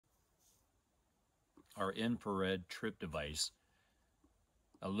Our infrared trip device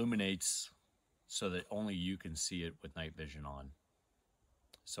illuminates so that only you can see it with night vision on.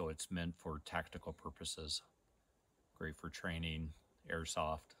 So it's meant for tactical purposes. Great for training,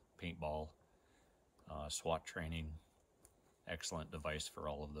 airsoft, paintball, SWAT training. Excellent device for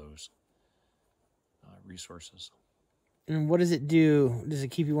all of those resources. And what does it do? Does it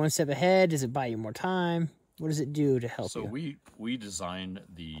keep you one step ahead? Does it buy you more time? What does it do to help you? So we designed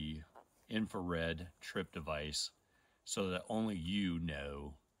the infrared trip device so that only you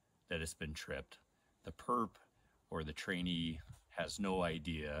know that it's been tripped. The perp or the trainee has no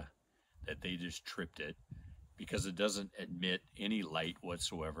idea that they just tripped it, because it doesn't emit any light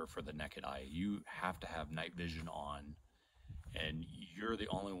whatsoever for the naked eye. You have to have night vision on, and you're the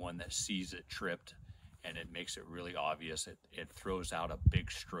only one that sees it tripped, and it makes it really obvious. It throws out a big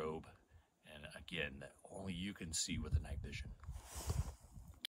strobe, and again, that only you can see with the night vision.